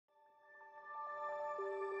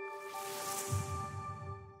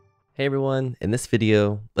Hey everyone, in this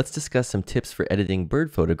video, let's discuss some tips for editing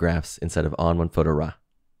bird photographs inside of ON1 Photo RAW.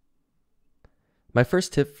 My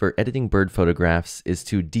first tip for editing bird photographs is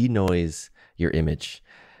to denoise your image.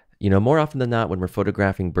 More often than not, when we're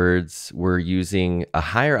photographing birds, we're using a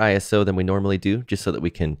higher ISO than we normally do, just so that we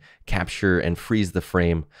can capture and freeze the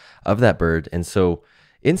frame of that bird. And so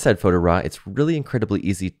inside Photo RAW, it's really incredibly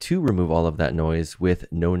easy to remove all of that noise with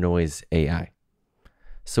No Noise AI.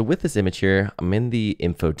 So with this image here, I'm in the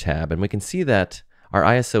Info tab, and we can see that our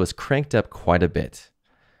ISO is cranked up quite a bit.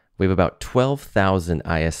 We have about 12,000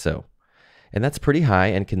 ISO, and that's pretty high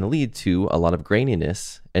and can lead to a lot of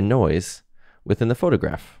graininess and noise within the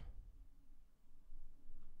photograph.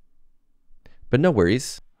 But no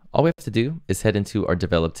worries, all we have to do is head into our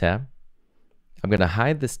Develop tab. I'm going to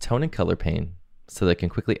hide this tone and color pane so that I can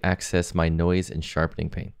quickly access my noise and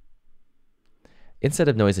sharpening pane. Inside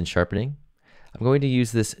of noise and sharpening, I'm going to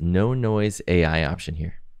use this No Noise AI option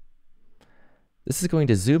here. This is going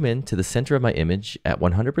to zoom in to the center of my image at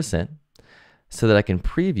 100% so that I can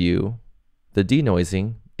preview the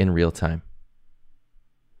denoising in real time.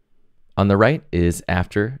 On the right is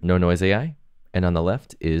after No Noise AI, and on the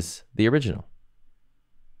left is the original.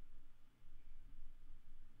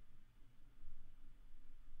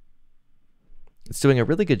 It's doing a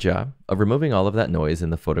really good job of removing all of that noise in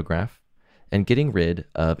the photograph and getting rid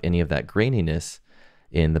of any of that graininess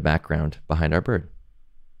in the background behind our bird.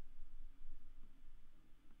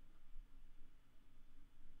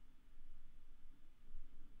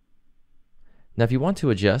 Now, if you want to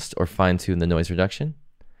adjust or fine-tune the noise reduction,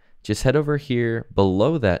 just head over here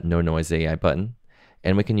below that No Noise AI button,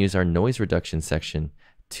 and we can use our noise reduction section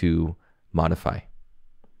to modify.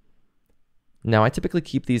 Now, I typically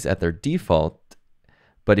keep these at their default,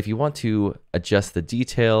 but if you want to adjust the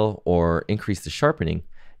detail or increase the sharpening,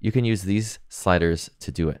 you can use these sliders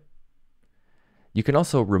to do it. You can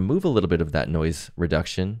also remove a little bit of that noise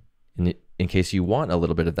reduction in case you want a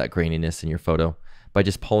little bit of that graininess in your photo by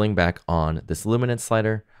just pulling back on this luminance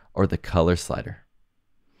slider or the color slider.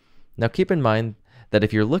 Now keep in mind that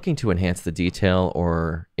if you're looking to enhance the detail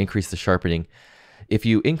or increase the sharpening, if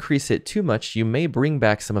you increase it too much, you may bring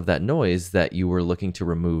back some of that noise that you were looking to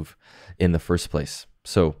remove in the first place.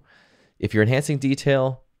 So if you're enhancing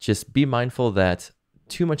detail, just be mindful that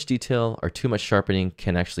too much detail or too much sharpening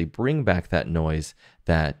can actually bring back that noise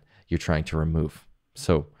that you're trying to remove.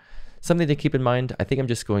 So something to keep in mind. I think I'm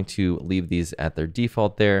just going to leave these at their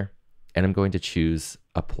default there, and I'm going to choose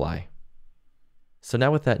Apply. So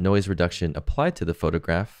now with that noise reduction applied to the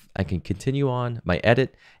photograph, I can continue on my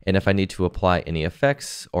edit, and if I need to apply any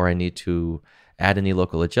effects or I need to add any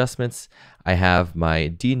local adjustments, I have my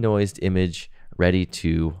denoised image ready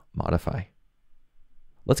to modify.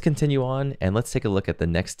 Let's continue on and let's take a look at the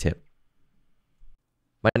next tip.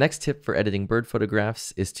 My next tip for editing bird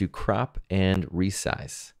photographs is to crop and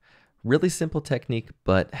resize. Really simple technique,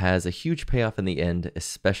 but has a huge payoff in the end,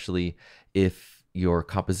 especially if your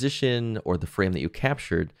composition or the frame that you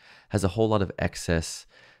captured has a whole lot of excess,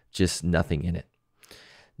 just nothing in it.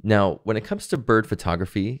 Now, when it comes to bird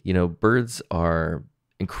photography, birds are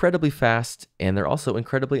incredibly fast and they're also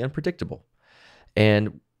incredibly unpredictable.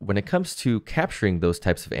 And when it comes to capturing those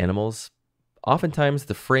types of animals, oftentimes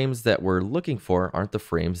the frames that we're looking for aren't the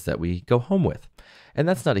frames that we go home with. And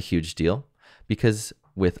that's not a huge deal because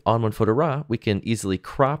with ON1 Photo RAW, we can easily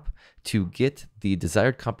crop to get the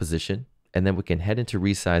desired composition, and then we can head into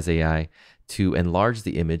Resize AI to enlarge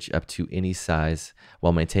the image up to any size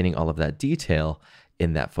while maintaining all of that detail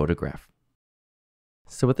in that photograph.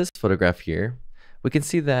 So with this photograph here, we can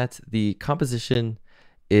see that the composition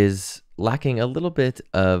is lacking a little bit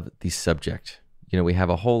of the subject. We have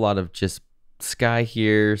a whole lot of just sky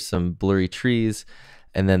here, some blurry trees,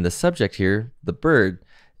 and then the subject here, the bird,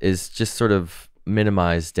 is just sort of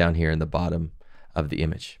minimized down here in the bottom of the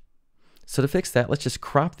image. So to fix that, let's just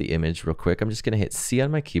crop the image real quick. I'm just going to hit C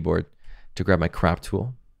on my keyboard to grab my crop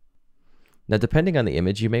tool. Now, depending on the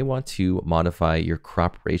image, you may want to modify your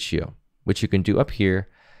crop ratio, which you can do up here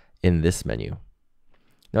in this menu.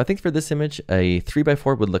 Now, I think for this image, a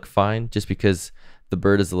 3x4 would look fine just because the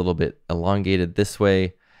bird is a little bit elongated this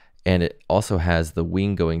way, and it also has the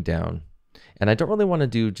wing going down. And I don't really want to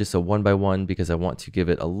do just a 1x1 because I want to give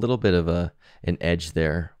it a little bit of an edge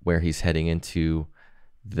there where he's heading into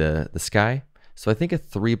the sky. So I think a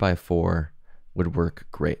 3x4 would work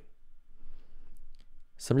great.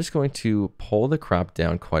 So I'm just going to pull the crop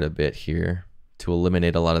down quite a bit here to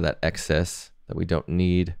eliminate a lot of that excess that we don't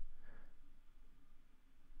need.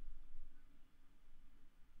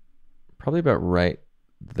 Probably about right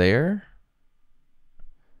there.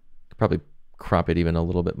 Could probably crop it even a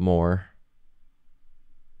little bit more.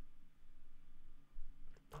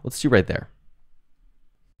 Let's do right there.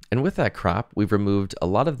 And with that crop, we've removed a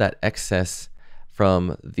lot of that excess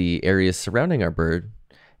from the areas surrounding our bird,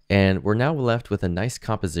 and we're now left with a nice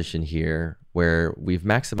composition here where we've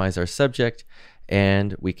maximized our subject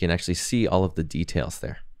and we can actually see all of the details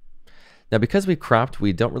there. Now, because we cropped,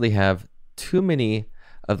 we don't really have too many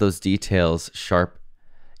of those details sharp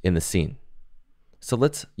in the scene. So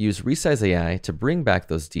let's use Resize AI to bring back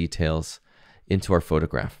those details into our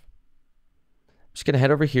photograph. I'm just going to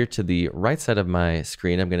head over here to the right side of my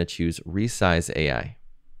screen. I'm going to choose Resize AI.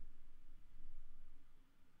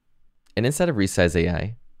 And inside of Resize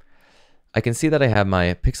AI, I can see that I have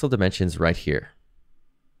my pixel dimensions right here.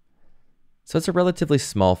 So it's a relatively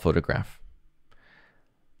small photograph.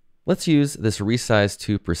 Let's use this resize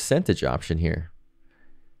to percentage option here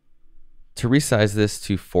to resize this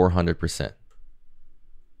to 400%.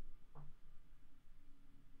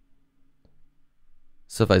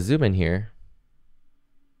 So if I zoom in here,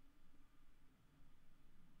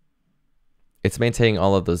 it's maintaining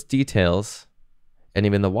all of those details and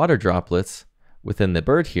even the water droplets within the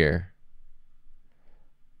bird here.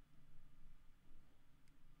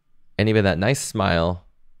 And even that nice smile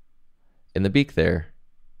in the beak there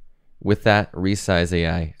with that Resize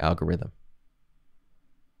AI algorithm.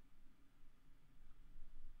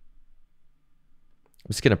 I'm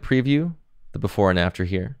just going to preview the before and after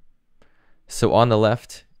here. So on the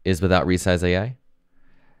left is without Resize AI.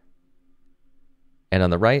 And on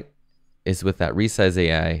the right is with that Resize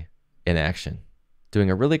AI in action. Doing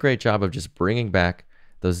a really great job of just bringing back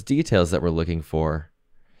those details that we're looking for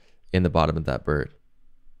in the bottom of that bird.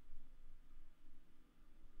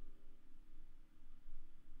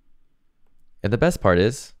 And the best part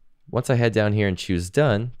is, once I head down here and choose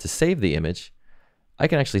Done to save the image, I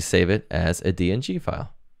can actually save it as a DNG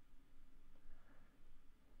file.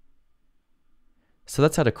 So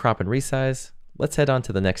that's how to crop and resize. Let's head on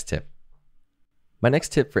to the next tip. My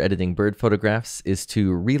next tip for editing bird photographs is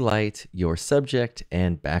to relight your subject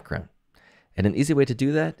and background. And an easy way to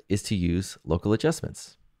do that is to use local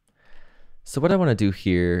adjustments. So what I want to do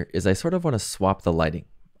here is I sort of want to swap the lighting.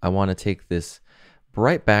 I want to take this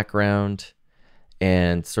bright background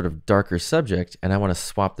and sort of darker subject, and I want to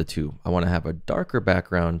swap the two. I want to have a darker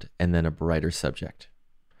background and then a brighter subject.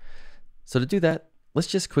 So to do that, let's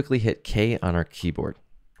just quickly hit K on our keyboard.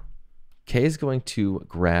 K is going to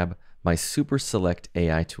grab my Super Select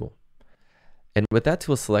AI tool. And with that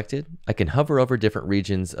tool selected, I can hover over different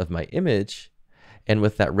regions of my image, and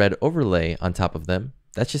with that red overlay on top of them,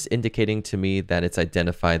 that's just indicating to me that it's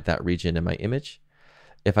identified that region in my image.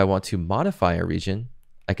 If I want to modify a region,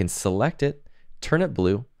 I can select it, turn it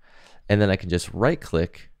blue, and then I can just right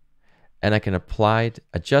click and I can apply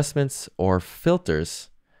adjustments or filters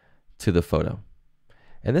to the photo.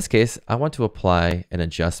 In this case, I want to apply an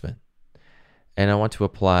adjustment, and I want to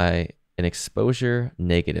apply an exposure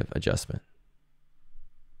negative adjustment.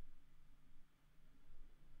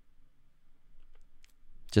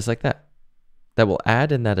 Just like that. That will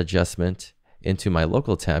add in that adjustment into my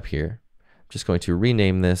local tab here. I'm just going to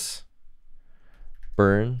rename this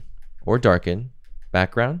burn or darken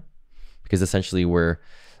background, because essentially we're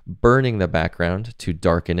burning the background to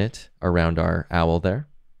darken it around our owl there.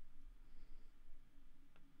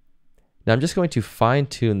 Now I'm just going to fine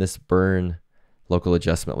tune this burn local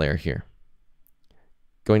adjustment layer here.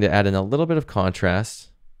 Going to add in a little bit of contrast,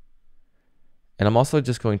 and I'm also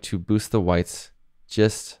just going to boost the whites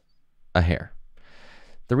just a hair.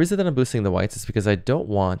 The reason that I'm boosting the whites is because I don't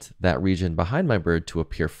want that region behind my bird to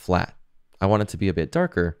appear flat. I want it to be a bit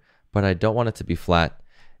darker, but I don't want it to be flat.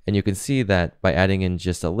 And you can see that by adding in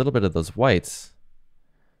just a little bit of those whites,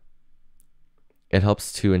 it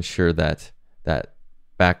helps to ensure that that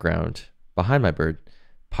background behind my bird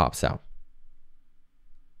pops out.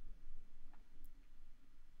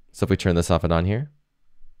 So if we turn this off and on here,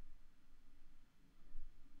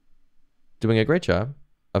 doing a great job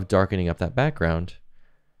of darkening up that background.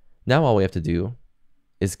 Now all we have to do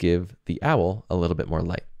is give the owl a little bit more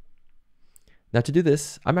light. Now to do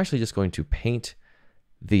this, I'm actually just going to paint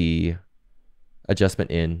the adjustment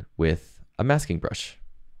in with a masking brush.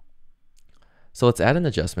 So let's add an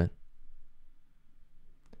adjustment,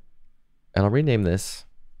 and I'll rename this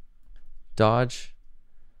Dodge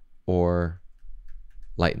or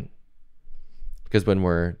Lighten, because when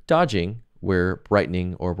we're dodging, we're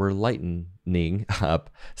brightening or we're lightening up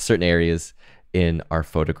certain areas in our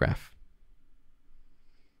photograph.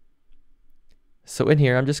 So in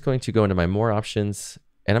here, I'm just going to go into my more options,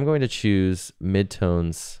 and I'm going to choose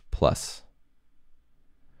midtones plus.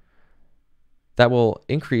 That will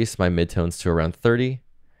increase my midtones to around 30.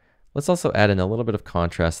 Let's also add in a little bit of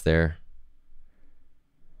contrast there.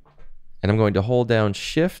 And I'm going to hold down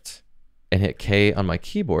Shift and hit K on my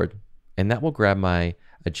keyboard, and that will grab my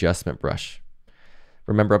adjustment brush.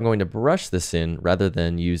 Remember, I'm going to brush this in rather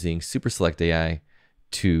than using Super Select AI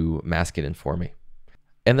to mask it in for me.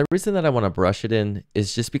 And the reason that I want to brush it in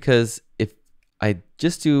is just because if I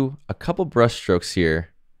just do a couple brush strokes here,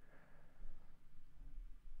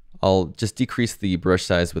 I'll just decrease the brush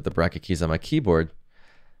size with the bracket keys on my keyboard.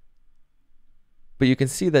 But you can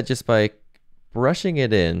see that just by brushing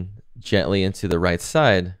it in gently into the right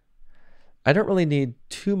side, I don't really need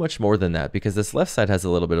too much more than that because this left side has a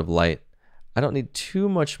little bit of light. I don't need too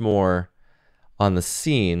much more on the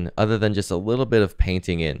scene other than just a little bit of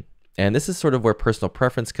painting in. And this is sort of where personal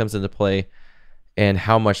preference comes into play and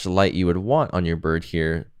how much light you would want on your bird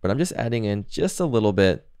here. But I'm just adding in just a little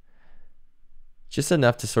bit, just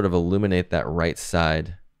enough to sort of illuminate that right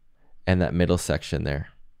side and that middle section there.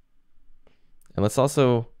 And let's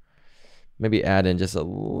also maybe add in just a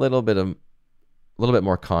little bit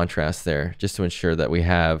more contrast there, just to ensure that we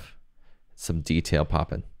have some detail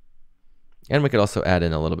popping. And we could also add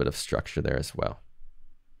in a little bit of structure there as well.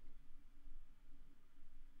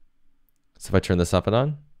 So if I turn this up and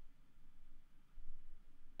on,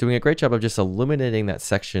 doing a great job of just illuminating that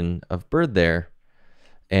section of bird there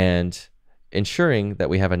and ensuring that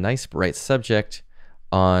we have a nice bright subject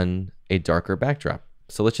on a darker backdrop.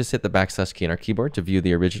 So let's just hit the backslash key on our keyboard to view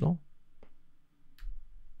the original,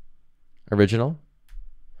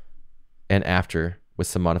 and after with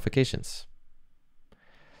some modifications.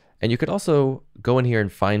 And you could also go in here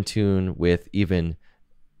and fine tune with even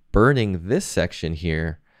burning this section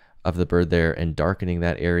here of the bird there and darkening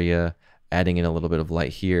that area, adding in a little bit of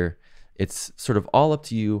light here. It's sort of all up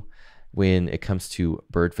to you when it comes to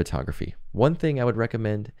bird photography. One thing I would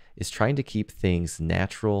recommend is trying to keep things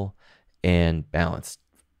natural and balanced.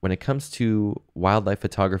 When it comes to wildlife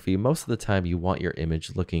photography, most of the time you want your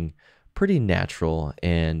image looking pretty natural,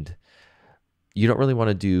 and you don't really want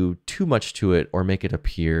to do too much to it or make it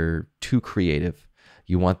appear too creative.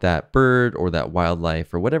 You want that bird or that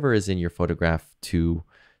wildlife or whatever is in your photograph to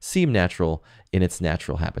seem natural in its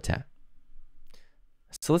natural habitat.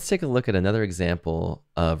 So let's take a look at another example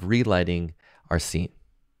of relighting our scene.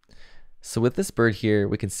 So with this bird here,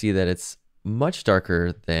 we can see that it's much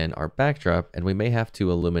darker than our backdrop, and we may have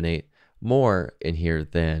to illuminate more in here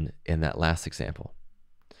than in that last example.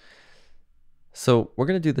 So we're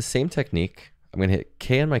going to do the same technique. I'm going to hit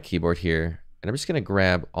K on my keyboard here, and I'm just going to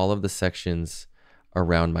grab all of the sections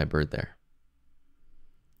around my bird there.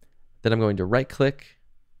 Then I'm going to right click.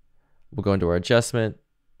 We'll go into our adjustment.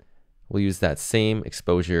 We'll use that same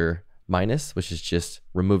exposure minus, which is just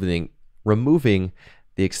removing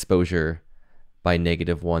the exposure by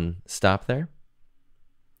 -1 stop there.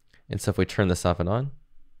 And so if we turn this off and on,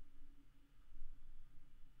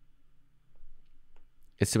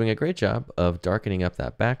 it's doing a great job of darkening up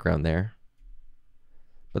that background there.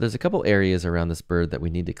 But there's a couple areas around this bird that we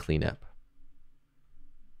need to clean up.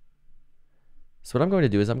 So what I'm going to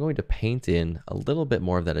do is I'm going to paint in a little bit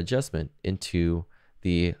more of that adjustment into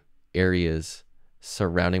the areas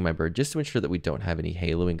surrounding my bird, just to ensure that we don't have any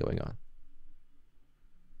haloing going on.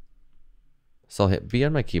 So I'll hit V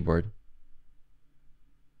on my keyboard.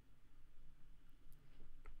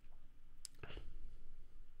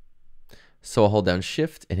 So I'll hold down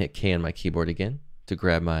Shift and hit K on my keyboard again to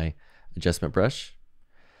grab my adjustment brush.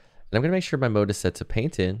 And I'm going to make sure my mode is set to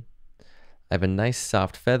paint in. I have a nice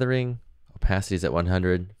soft feathering, opacity is at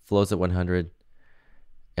 100, flows at 100.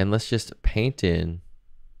 And let's just paint in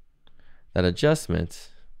that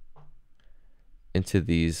adjustment into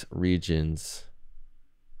these regions,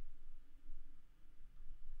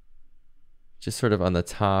 just sort of on the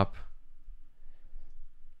top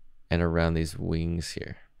and around these wings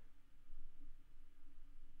here.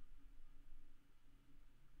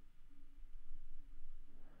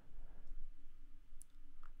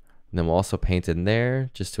 And then we'll also paint in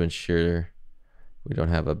there just to ensure we don't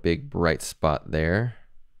have a big bright spot there.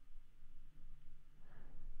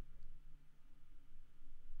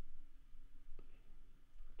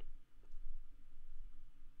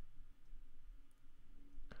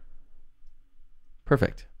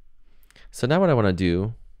 Perfect. So now what I want to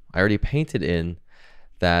do, I already painted in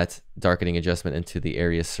that darkening adjustment into the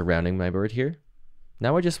areas surrounding my bird here.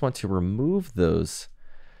 Now I just want to remove those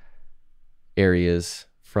areas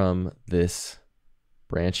from this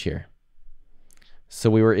branch here. So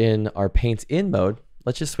we were in our paint in mode.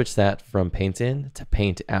 Let's just switch that from paint in to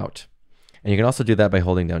paint out. And you can also do that by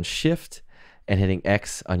holding down Shift and hitting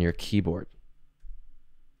X on your keyboard.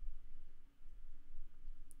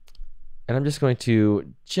 And I'm just going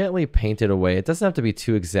to gently paint it away. It doesn't have to be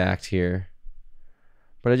too exact here,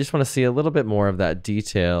 but I just want to see a little bit more of that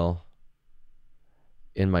detail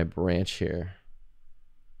in my branch here.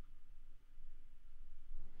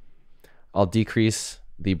 I'll decrease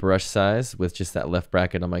the brush size with just that left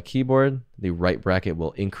bracket on my keyboard. The right bracket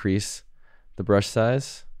will increase the brush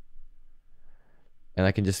size. And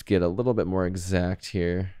I can just get a little bit more exact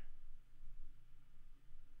here.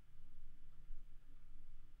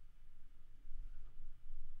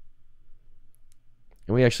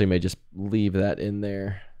 And we actually may just leave that in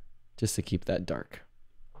there just to keep that dark.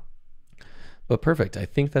 But perfect. I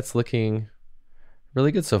think that's looking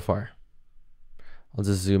really good so far. I'll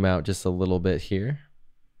just zoom out just a little bit here.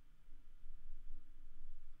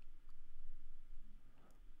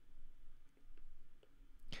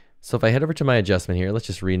 So if I head over to my adjustment here, let's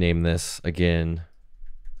just rename this again,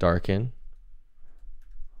 darken,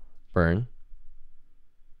 burn.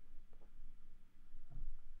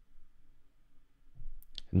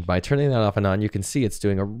 And by turning that off and on, you can see it's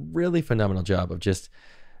doing a really phenomenal job of just,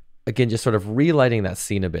 again, just sort of relighting that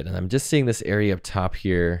scene a bit. And I'm just seeing this area up top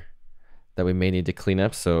here that we may need to clean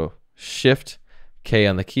up. So Shift K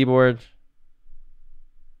on the keyboard.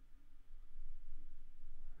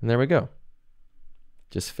 And there we go.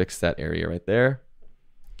 Just fix that area right there.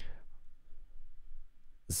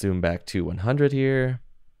 Zoom back to 100 here.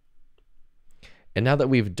 And now that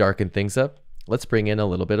we've darkened things up, let's bring in a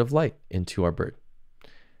little bit of light into our bird.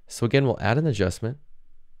 So again, we'll add an adjustment.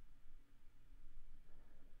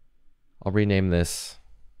 I'll rename this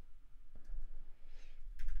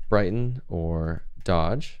brighten or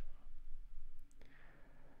dodge.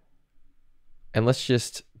 And let's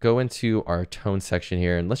just go into our tone section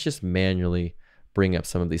here and let's just manually bring up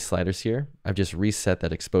some of these sliders here. I've just reset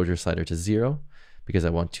that exposure slider to 0 because I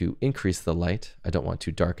want to increase the light. I don't want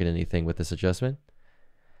to darken anything with this adjustment.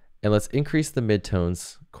 And let's increase the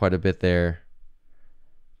midtones quite a bit there.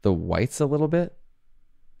 The whites a little bit.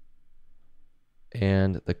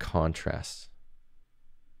 And the contrast.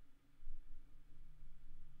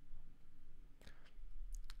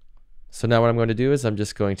 So now what I'm going to do is I'm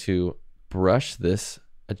just going to brush this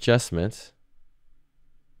adjustment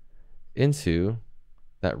into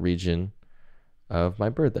that region of my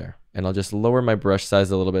bird there. And I'll just lower my brush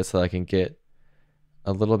size a little bit so that I can get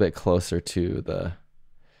a little bit closer to the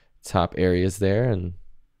top areas there. And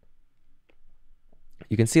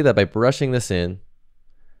you can see that by brushing this in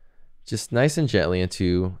just nice and gently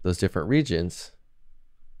into those different regions,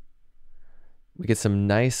 we get some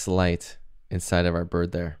nice light inside of our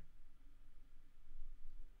bird there.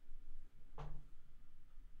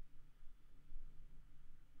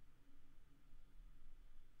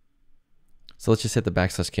 So let's just hit the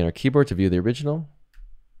backslash key on our keyboard to view the original.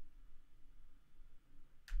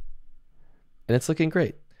 And it's looking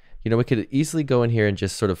great. You know, we could easily go in here and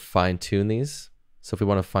just sort of fine tune these. So if we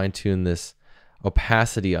want to fine tune this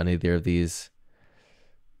opacity on either of these,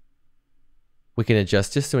 we can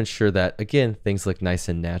adjust just to ensure that, again, things look nice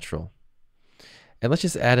and natural. And let's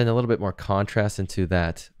just add in a little bit more contrast into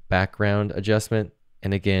that background adjustment.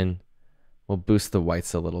 And again, we'll boost the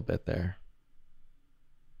whites a little bit there.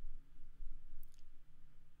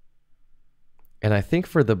 And I think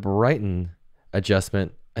for the brighten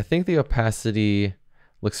adjustment, I think the opacity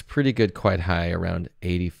looks pretty good, quite high, around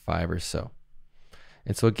 85 or so.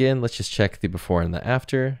 And so again, let's just check the before and the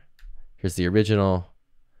after. Here's the original.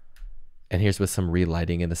 And here's with some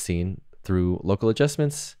relighting in the scene through local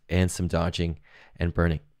adjustments and some dodging and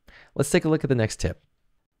burning. Let's take a look at the next tip.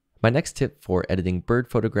 My next tip for editing bird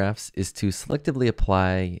photographs is to selectively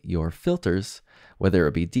apply your filters, whether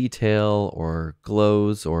it be detail or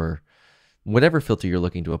glows or whatever filter you're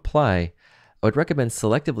looking to apply. I would recommend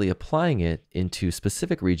selectively applying it into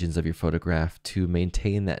specific regions of your photograph to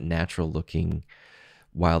maintain that natural looking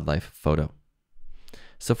wildlife photo.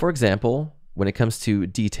 So for example, when it comes to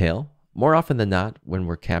detail, more often than not, when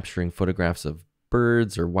we're capturing photographs of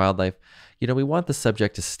birds or wildlife, you know, we want the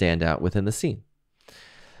subject to stand out within the scene.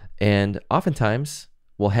 And oftentimes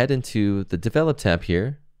we'll head into the develop tab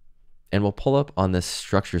here and we'll pull up on this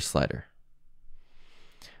structure slider.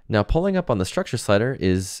 Now, pulling up on the structure slider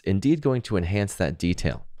is indeed going to enhance that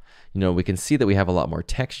detail. You know, we can see that we have a lot more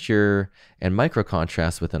texture and micro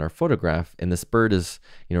contrast within our photograph, and this bird is,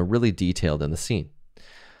 you know, really detailed in the scene.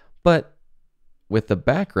 But with the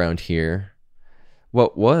background here,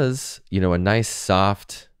 what was, you know, a nice,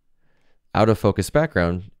 soft, out of focus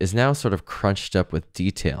background is now sort of crunched up with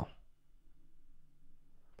detail.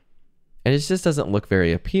 And it just doesn't look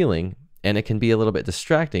very appealing, and it can be a little bit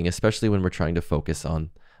distracting, especially when we're trying to focus on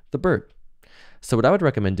the bird. So what I would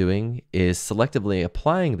recommend doing is selectively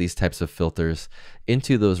applying these types of filters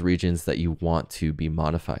into those regions that you want to be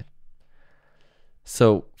modified.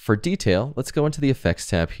 So for detail, let's go into the effects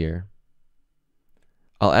tab here.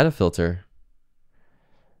 I'll add a filter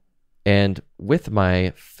And with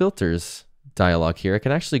my filters dialog here, I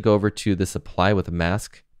can actually go over to this apply with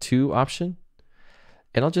mask to option,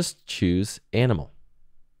 and I'll just choose animal.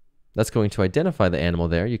 That's going to identify the animal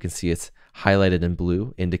there. You can see it's highlighted in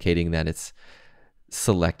blue, indicating that it's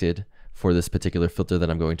selected for this particular filter that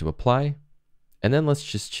I'm going to apply. And then let's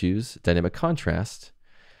just choose dynamic contrast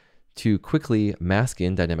to quickly mask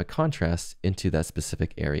in dynamic contrast into that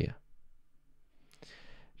specific area.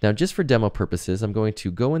 Now, just for demo purposes, I'm going to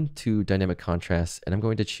go into dynamic contrast and I'm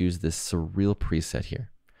going to choose this surreal preset here.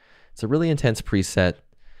 It's a really intense preset.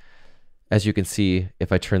 As you can see,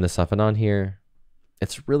 if I turn this off and on here,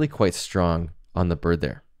 it's really quite strong on the bird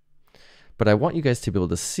there. But I want you guys to be able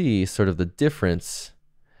to see sort of the difference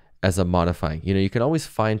as I'm modifying. You know, you can always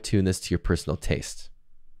fine tune this to your personal taste.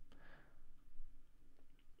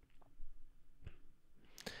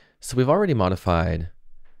 So we've already modified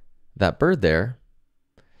that bird there.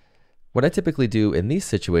 What I typically do in these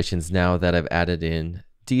situations, now that I've added in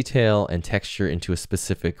detail and texture into a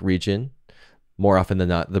specific region, more often than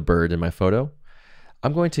not the bird in my photo,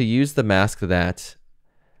 I'm going to use the mask that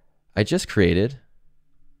I just created.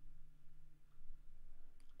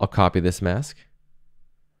 I'll copy this mask.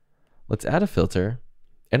 Let's add a filter,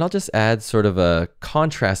 and I'll just add sort of a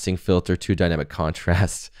contrasting filter to dynamic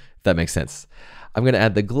contrast, if that makes sense. I'm going to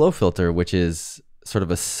add the glow filter, which is sort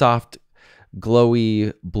of a soft,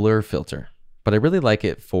 glowy blur filter, but I really like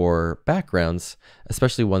it for backgrounds,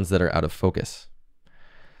 especially ones that are out of focus.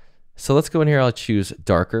 So let's go in here, I'll choose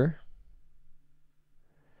darker,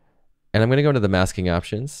 and I'm going to go into the masking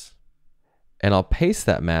options, and I'll paste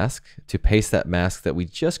that mask to paste that mask that we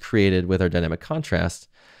just created with our dynamic contrast,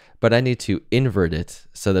 but I need to invert it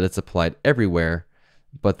so that it's applied everywhere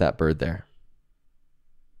but that bird there.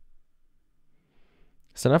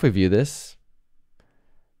 So now if we view this,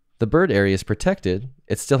 the bird area is protected.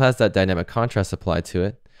 It still has that dynamic contrast applied to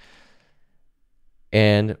it.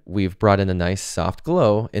 And we've brought in a nice soft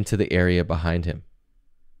glow into the area behind him.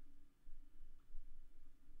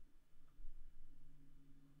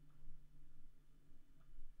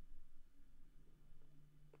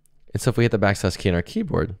 And so if we hit the backslash key on our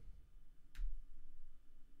keyboard,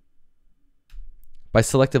 by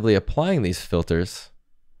selectively applying these filters,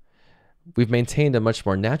 we've maintained a much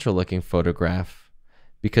more natural looking photograph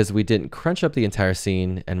because we didn't crunch up the entire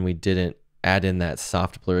scene and we didn't add in that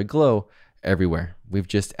soft blurry glow everywhere. We've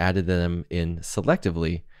just added them in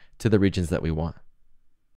selectively to the regions that we want.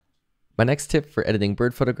 My next tip for editing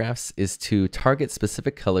bird photographs is to target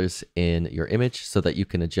specific colors in your image so that you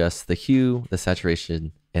can adjust the hue, the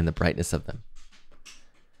saturation, and the brightness of them.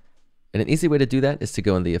 And an easy way to do that is to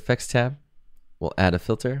go in the Effects tab. We'll add a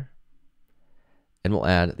filter, and we'll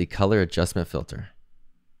add the color adjustment filter.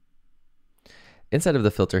 Inside of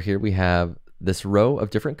the filter here, we have this row of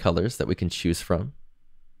different colors that we can choose from.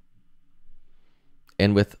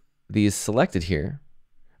 And with these selected here,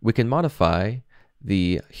 we can modify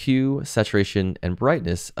the hue, saturation, and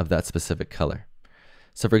brightness of that specific color.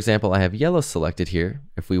 So for example, I have yellow selected here.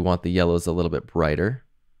 If we want the yellows a little bit brighter,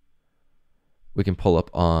 we can pull up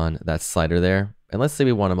on that slider there. And let's say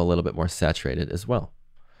we want them a little bit more saturated as well.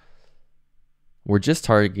 We're just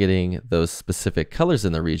targeting those specific colors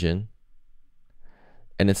in the region,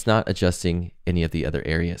 and it's not adjusting any of the other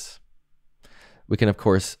areas. We can, of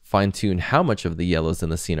course, fine-tune how much of the yellows in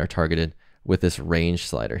the scene are targeted with this range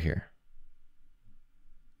slider here.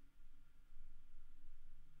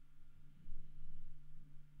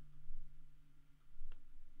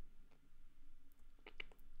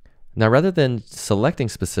 Now, rather than selecting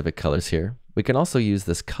specific colors here, we can also use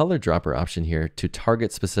this color dropper option here to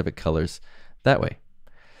target specific colors that way.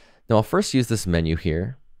 Now, I'll first use this menu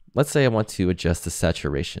here. Let's say I want to adjust the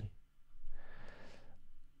saturation.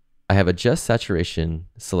 I have adjust saturation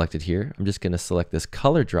selected here. I'm just going to select this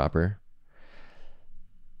color dropper,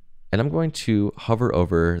 and I'm going to hover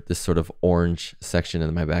over this sort of orange section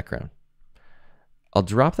in my background. I'll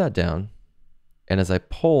drop that down, and as I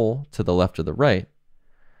pull to the left or the right,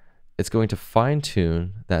 it's going to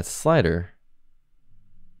fine-tune that slider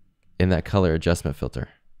in that color adjustment filter.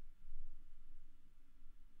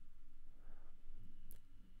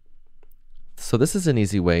 So this is an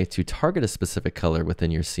easy way to target a specific color within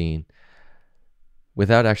your scene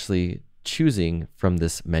without actually choosing from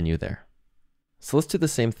this menu there. So let's do the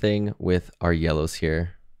same thing with our yellows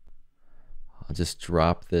here. I'll just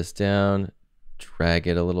drop this down, drag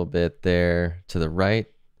it a little bit there to the right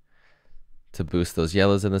to boost those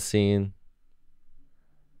yellows in the scene.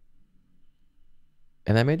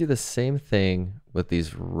 And I may do the same thing with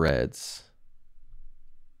these reds.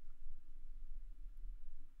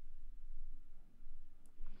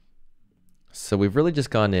 So we've really just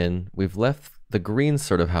gone in, we've left the greens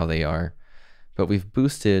sort of how they are, but we've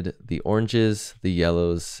boosted the oranges, the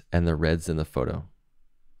yellows, and the reds in the photo.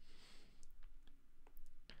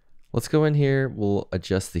 Let's go in here, we'll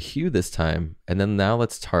adjust the hue this time, and then now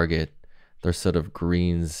let's target those sort of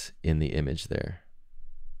greens in the image there.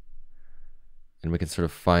 And we can sort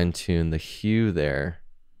of fine tune the hue there.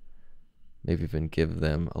 Maybe even give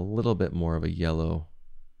them a little bit more of a yellow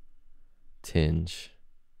tinge.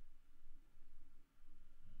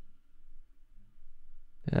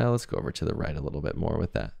 Now let's go over to the right a little bit more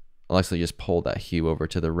with that. I'll actually just pull that hue over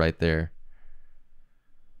to the right there.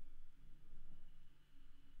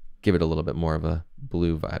 Give it a little bit more of a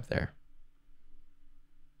blue vibe there.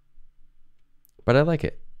 But I like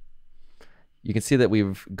it. You can see that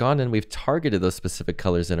we've gone and we've targeted those specific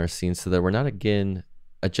colors in our scene so that we're not again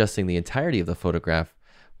adjusting the entirety of the photograph.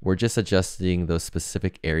 We're just adjusting those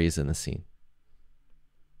specific areas in the scene.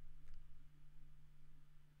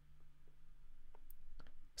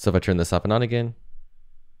 So if I turn this off and on again,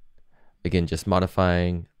 just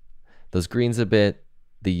modifying those greens a bit,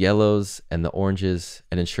 the yellows and the oranges,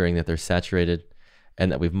 and ensuring that they're saturated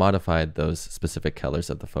and that we've modified those specific colors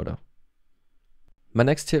of the photo. My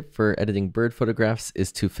next tip for editing bird photographs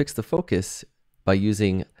is to fix the focus by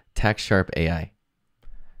using Tack Sharp AI.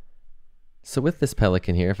 So with this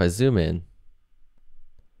pelican here, if I zoom in,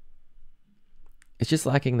 it's just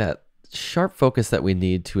lacking that sharp focus that we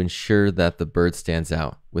need to ensure that the bird stands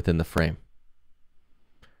out within the frame.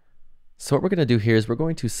 So what we're going to do here is we're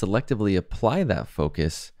going to selectively apply that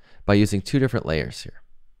focus by using two different layers here.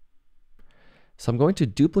 So I'm going to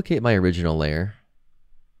duplicate my original layer.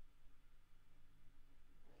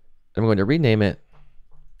 I'm going to rename it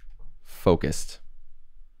Focused.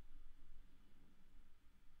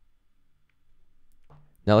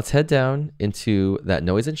 Now let's head down into that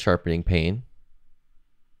noise and sharpening pane.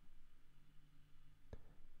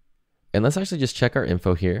 And let's actually just check our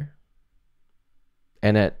info here.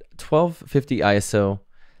 And at 1250 ISO,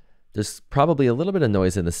 there's probably a little bit of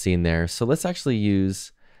noise in the scene there. So let's actually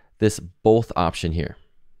use this both option here.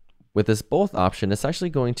 With this both option, it's actually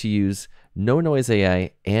going to use No Noise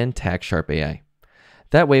AI and Tack Sharp AI.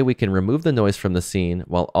 That way we can remove the noise from the scene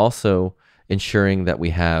while also ensuring that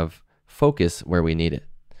we have focus where we need it.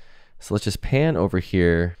 So let's just pan over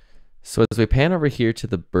here. So as we pan over here to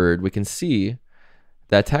the bird, we can see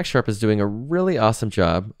that Tack Sharp is doing a really awesome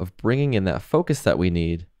job of bringing in that focus that we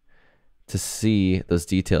need to see those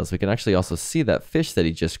details. We can actually also see that fish that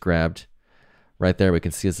he just grabbed right there. We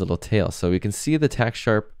can see his little tail. So we can see the Tack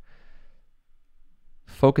Sharp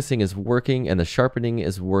focusing is working and the sharpening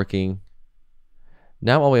is working.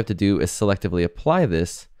 Now all we have to do is selectively apply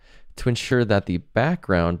this to ensure that the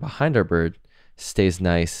background behind our bird stays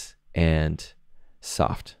nice and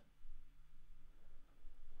soft.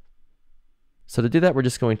 So to do that, we're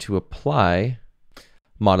just going to apply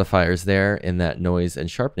modifiers there in that noise and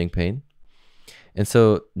sharpening pane. And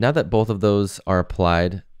so now that both of those are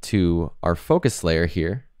applied to our focus layer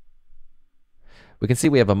here, we can see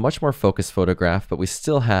we have a much more focused photograph, but we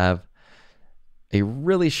still have a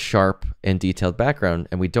really sharp and detailed background,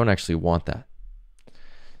 and we don't actually want that.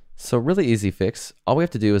 So really easy fix. All we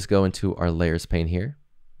have to do is go into our layers pane here.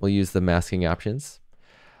 We'll use the masking options.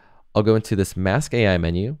 I'll go into this Mask AI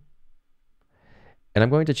menu, and I'm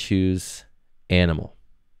going to choose Animal.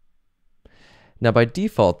 Now by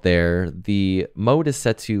default there, the mode is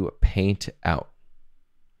set to Paint Out,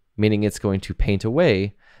 meaning it's going to paint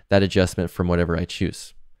away that adjustment from whatever I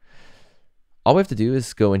choose. All we have to do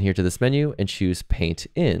is go in here to this menu and choose Paint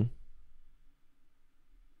In.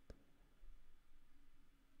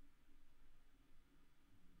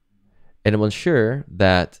 And it will ensure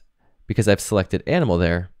that because I've selected Animal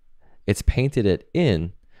there, it's painted it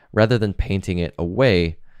in rather than painting it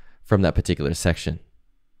away from that particular section.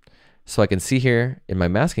 So I can see here in my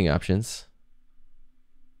masking options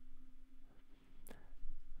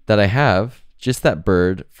that I have just that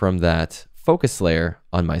bird from that focus layer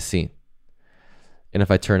on my scene. And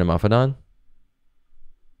if I turn him off and on,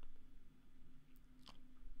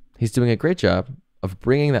 he's doing a great job of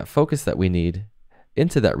bringing that focus that we need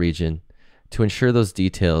into that region to ensure those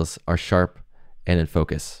details are sharp and in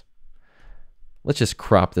focus. Let's just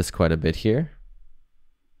crop this quite a bit here.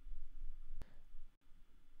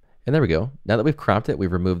 And there we go. Now that we've cropped it,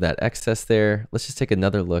 we've removed that excess there. Let's just take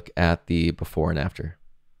another look at the before and after.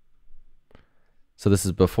 So this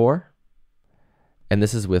is before, and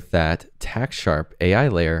this is with that Tack Sharp AI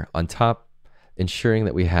layer on top, ensuring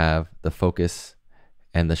that we have the focus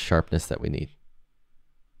and the sharpness that we need.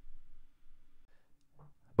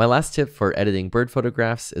 My last tip for editing bird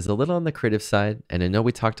photographs is a little on the creative side, and I know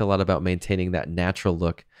we talked a lot about maintaining that natural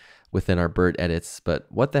look within our bird edits, but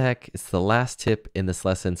what the heck, it's the last tip in this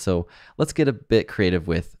lesson, so let's get a bit creative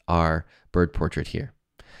with our bird portrait here.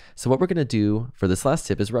 So what we're going to do for this last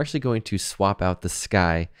tip is we're actually going to swap out the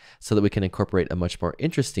sky so that we can incorporate a much more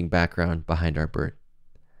interesting background behind our bird.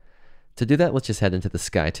 To do that, let's just head into the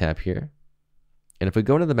Sky tab here. And if we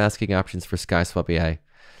go into the masking options for Sky Swap AI,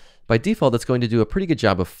 by default, it's going to do a pretty good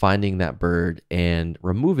job of finding that bird and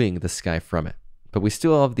removing the sky from it. But we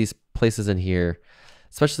still have these places in here,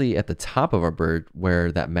 especially at the top of our bird,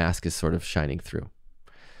 where that mask is sort of shining through.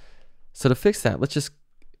 So to fix that, let's just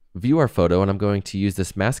view our photo, and I'm going to use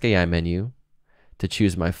this Mask AI menu to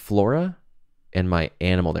choose my flora and my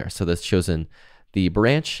animal there. So that's chosen the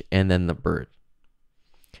branch and then the bird.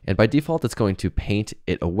 And by default, it's going to paint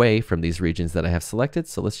it away from these regions that I have selected.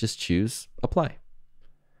 So let's just choose apply.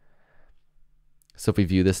 So if we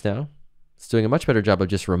view this now, it's doing a much better job of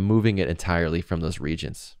just removing it entirely from those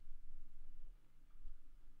regions.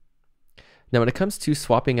 Now, when it comes to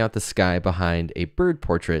swapping out the sky behind a bird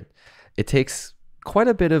portrait, it takes quite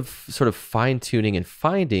a bit of sort of fine tuning and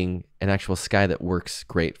finding an actual sky that works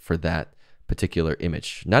great for that particular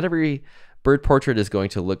image. Not every bird portrait is going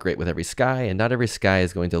to look great with every sky, and not every sky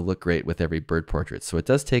is going to look great with every bird portrait. So it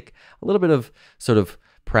does take a little bit of sort of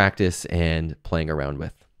practice and playing around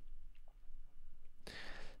with.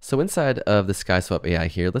 So inside of the Sky Swap AI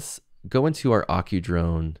here, let's go into our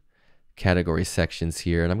OccuDrone category sections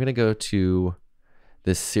here, and I'm going to go to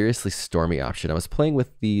this Seriously Stormy option. I was playing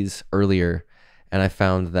with these earlier, and I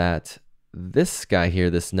found that this sky here,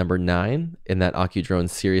 this number 9 in that OccuDrone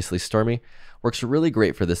Seriously Stormy, works really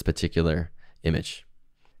great for this particular image.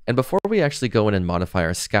 And before we actually go in and modify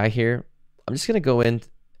our sky here, I'm just going to go in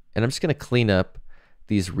and I'm just going to clean up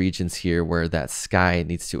these regions here where that sky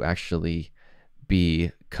needs to actually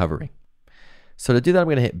be covering. So to do that, I'm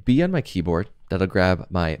going to hit B on my keyboard. That'll grab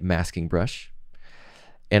my masking brush.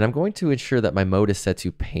 And I'm going to ensure that my mode is set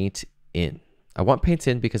to paint in. I want paint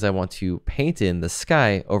in because I want to paint in the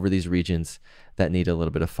sky over these regions that need a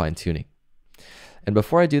little bit of fine tuning. And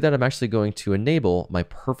before I do that, I'm actually going to enable my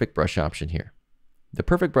perfect brush option here. The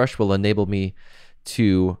perfect brush will enable me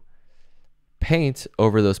to paint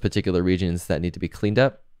over those particular regions that need to be cleaned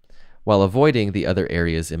up while avoiding the other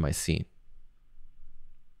areas in my scene.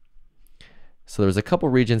 So there's a couple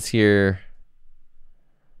regions here,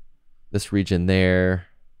 this region there,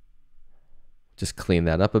 just clean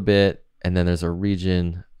that up a bit. And then there's a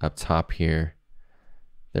region up top here.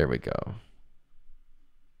 There we go.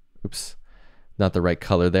 Oops, not the right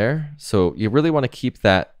color there. So you really want to keep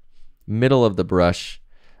that middle of the brush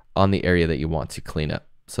on the area that you want to clean up.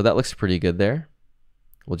 So that looks pretty good there.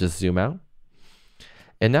 We'll just zoom out.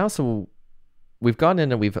 And now, so we've gone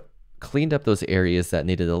in and we've cleaned up those areas that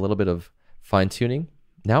needed a little bit of fine tuning.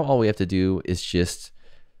 Now all we have to do is just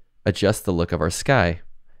adjust the look of our sky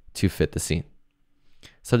to fit the scene.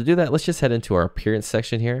 So to do that, let's just head into our appearance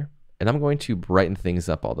section here, and I'm going to brighten things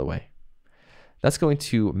up all the way. That's going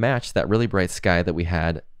to match that really bright sky that we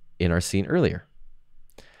had in our scene earlier.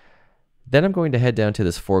 Then I'm going to head down to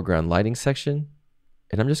this foreground lighting section,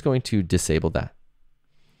 and I'm just going to disable that.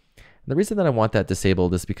 And the reason that I want that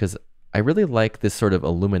disabled is because I really like this sort of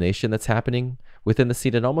illumination that's happening within the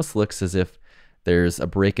scene. It almost looks as if there's a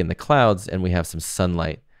break in the clouds and we have some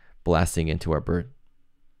sunlight blasting into our bird.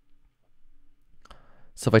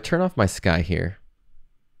 So if I turn off my sky here,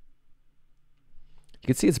 you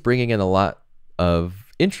can see it's bringing in a lot of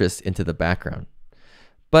interest into the background.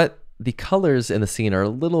 But the colors in the scene are a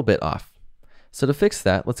little bit off. So to fix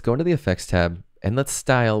that, let's go into the Effects tab and let's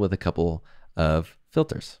style with a couple of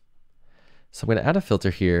filters. So I'm going to add a filter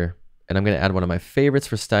here, and I'm going to add one of my favorites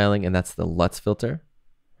for styling, and that's the LUTs filter.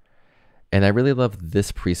 And I really love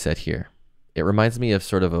this preset here. It reminds me of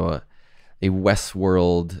sort of a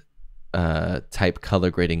Westworld type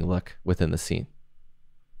color grading look within the scene.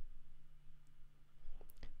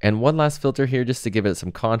 And one last filter here, just to give it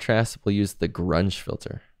some contrast, we'll use the grunge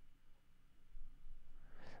filter.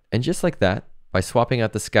 And just like that, by swapping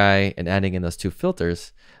out the sky and adding in those two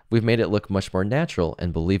filters, we've made it look much more natural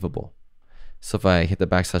and believable. So if I hit the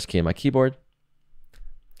backslash key on my keyboard,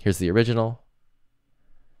 here's the original,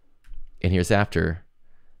 and here's after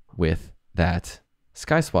with that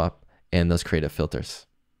sky swap and those creative filters.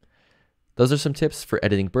 Those are some tips for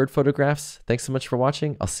editing bird photographs. Thanks so much for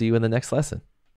watching. I'll see you in the next lesson.